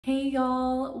Hey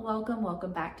y'all,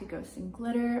 welcome back to Ghosts and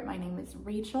Glitter. My name is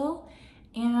Rachel,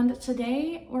 and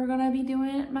today we're gonna be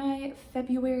doing my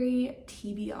February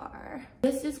TBR.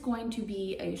 This is going to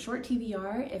be a short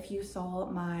TBR. If you saw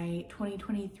my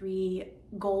 2023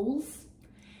 goals,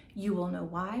 you will know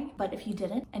why, but if you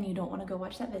didn't and you don't want to go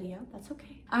watch that video, that's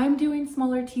okay. I'm doing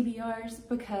smaller TBRs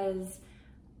because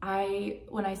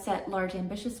when I set large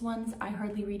ambitious ones, I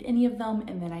hardly read any of them,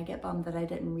 and then I get bummed that I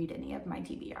didn't read any of my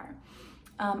TBR.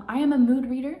 I am a mood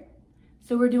reader,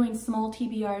 so we're doing small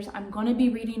TBRs. I'm gonna be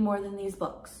reading more than these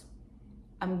books.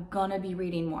 I'm gonna be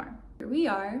reading more. Here we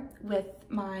are with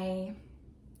my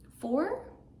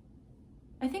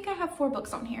I think I have 4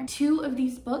 books on here. 2 of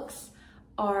these books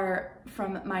are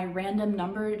from my random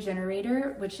number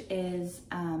generator, which is,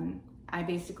 I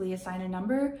basically assign a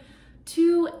number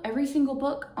to every single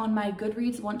book on my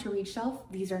Goodreads Want to Read shelf.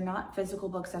 These are not physical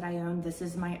books that I own. This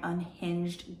is my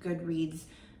unhinged Goodreads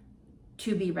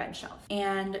to be read shelf.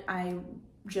 And I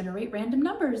generate random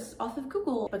numbers off of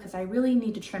Google because I really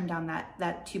need to trim down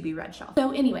that to be read shelf.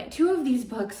 So anyway, 2 of these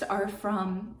books are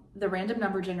from the random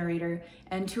number generator,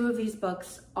 and 2 of these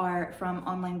books are from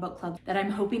online book club that I'm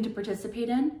hoping to participate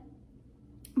in,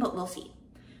 but we'll see.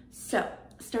 So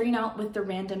starting out with the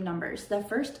random numbers, the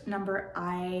first number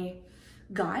I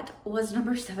got was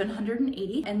number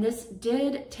 780, and this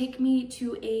did take me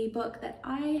to a book that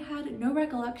I had no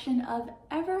recollection of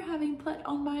ever having put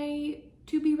on my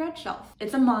to be read shelf.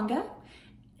 It's a manga.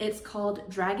 It's called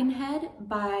Dragonhead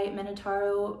by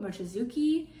Minetarō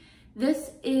Mochizuki.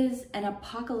 This is an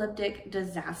apocalyptic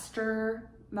disaster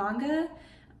manga,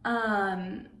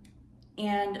 and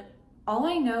all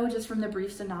I know just from the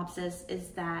brief synopsis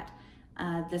is that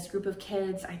this group of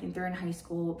kids, I think they're in high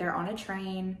school, they're on a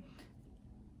train,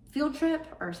 field trip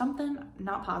or something,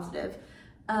 not positive.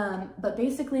 But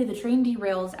basically the train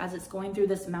derails as it's going through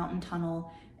this mountain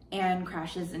tunnel and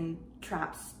crashes and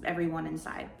traps everyone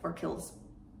inside, or kills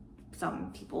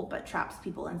some people, but traps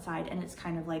people inside. And it's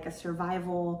kind of like a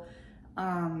survival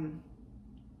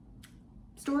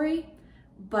story,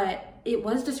 but it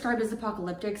was described as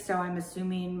apocalyptic, so I'm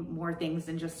assuming more things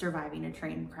than just surviving a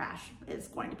train crash is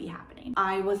going to be happening.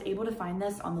 I was able to find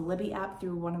this on the Libby app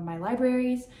through one of my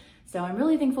libraries, so I'm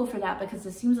really thankful for that because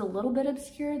this seems a little bit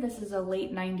obscure. This is a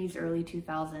late 90s, early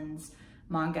 2000s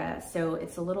manga, so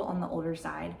it's a little on the older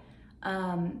side.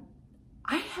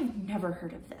 I have never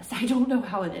heard of this. I don't know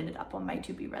how it ended up on my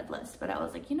to be read list, but I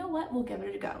was like, you know what, we'll give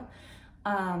it a go.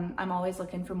 I'm always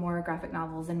looking for more graphic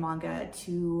novels and manga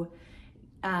to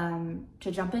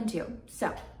jump into.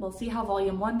 So we'll see how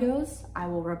volume 1 goes. I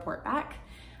will report back.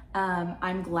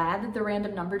 I'm glad that the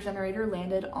random number generator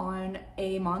landed on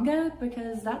a manga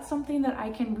because that's something that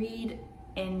I can read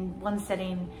in one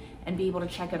sitting and be able to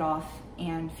check it off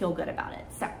and feel good about it.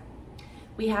 So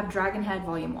we have Dragonhead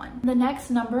volume 1. The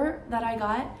next number that I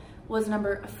got was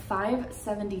number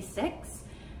 576.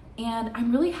 And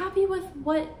I'm really happy with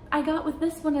what I got with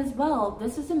this one as well.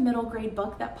 This is a middle grade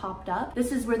book that popped up.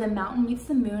 This is Where the Mountain Meets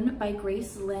the Moon by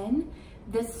Grace Lynn.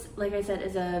 This, like I said,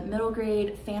 is a middle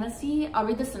grade fantasy. I'll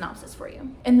read the synopsis for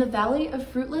you. In the valley of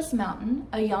Fruitless Mountain,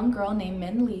 a young girl named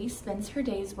Min Lee spends her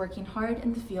days working hard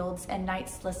in the fields and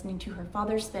nights listening to her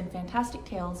father spin fantastic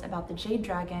tales about the Jade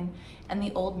Dragon and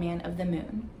the Old Man of the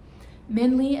Moon.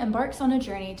 Min Lee embarks on a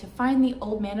journey to find the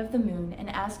Old Man of the Moon and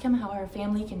ask him how her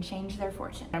family can change their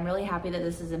fortune. I'm really happy that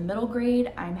this is a middle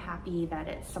grade. I'm happy that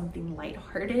it's something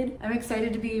lighthearted. I'm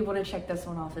excited to be able to check this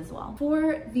one off as well.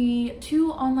 For the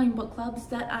 2 online book clubs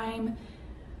that I'm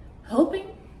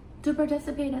hoping to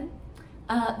participate in,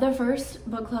 the first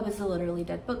book club is the Literally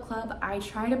Dead book club. I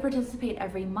try to participate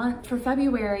every month. For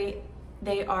February,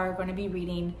 they are going to be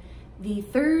reading the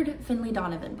 3rd Finlay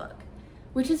Donovan book,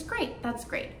 which is great. That's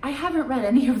great. I haven't read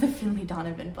any of the Finlay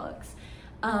Donovan books,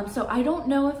 so I don't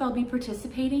know if I'll be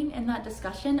participating in that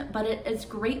discussion, but it's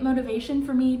great motivation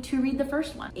for me to read the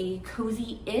first one. A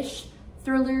cozy-ish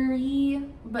thriller-y,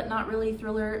 but not really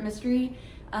thriller mystery,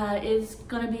 is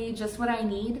gonna be just what I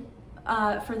need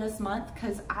for this month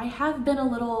because I have been a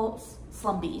little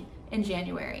slumpy in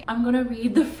January. I'm gonna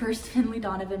read the first Finlay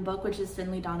Donovan book, which is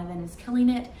Finlay Donovan is Killing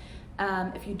It.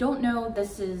 If you don't know,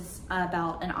 this is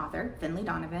about an author, Finlay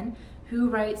Donovan, who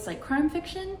writes like crime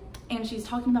fiction, and she's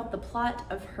talking about the plot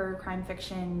of her crime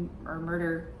fiction or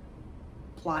murder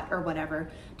plot or whatever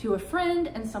to a friend,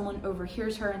 and someone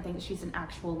overhears her and thinks she's an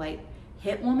actual like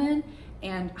hit woman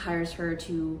and hires her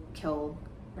to kill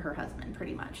her husband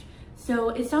pretty much. So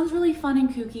it sounds really fun and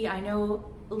kooky. I know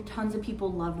tons of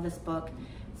people loved this book,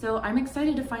 so I'm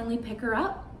excited to finally pick her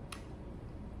up.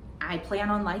 I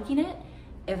plan on liking it.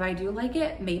 If I do like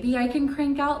it, maybe I can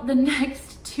crank out the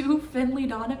next 2 Finlay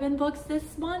Donovan books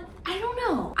this month. I don't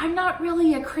know. I'm not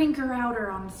really a cranker-outer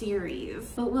on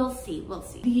series, but we'll see, we'll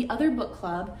see. The other book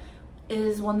club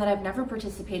is one that I've never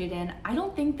participated in. I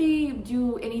don't think they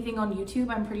do anything on YouTube.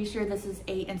 I'm pretty sure this is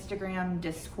a Instagram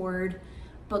Discord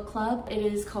book club. It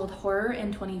is called Horror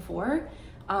in 24.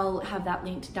 I'll have that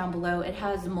linked down below. It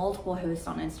has multiple hosts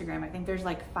on Instagram. I think there's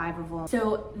like 5 of them.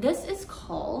 So this is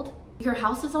called Your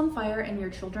House is on Fire and Your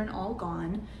Children All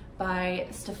Gone by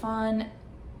Stefan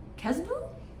Kiesbye.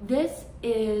 This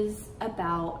is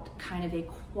about kind of a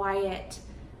quiet,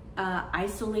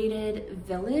 isolated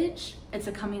village. It's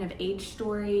a coming of age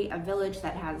story, a village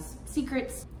that has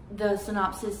secrets. The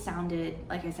synopsis sounded,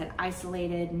 like I said,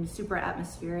 isolated and super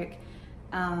atmospheric.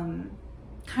 Kind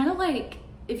of like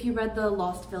if you read The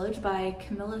Lost Village by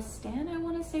Camilla Stan, I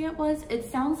want to say it was. It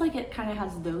sounds like it kind of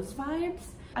has those vibes.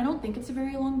 I don't think it's a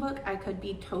very long book. I could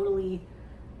be totally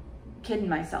kidding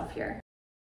myself here.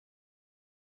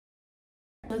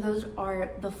 So those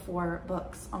are the 4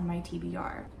 books on my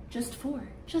TBR. Just 4,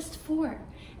 just 4.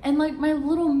 And like my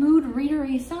little mood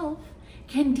readery self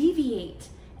can deviate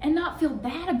and not feel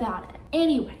bad about it.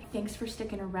 Anyway, thanks for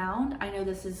sticking around. I know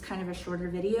this is kind of a shorter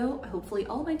video. Hopefully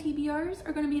all my TBRs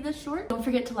are gonna be this short. Don't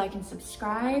forget to like and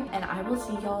subscribe, and I will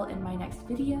see y'all in my next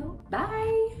video.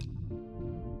 Bye.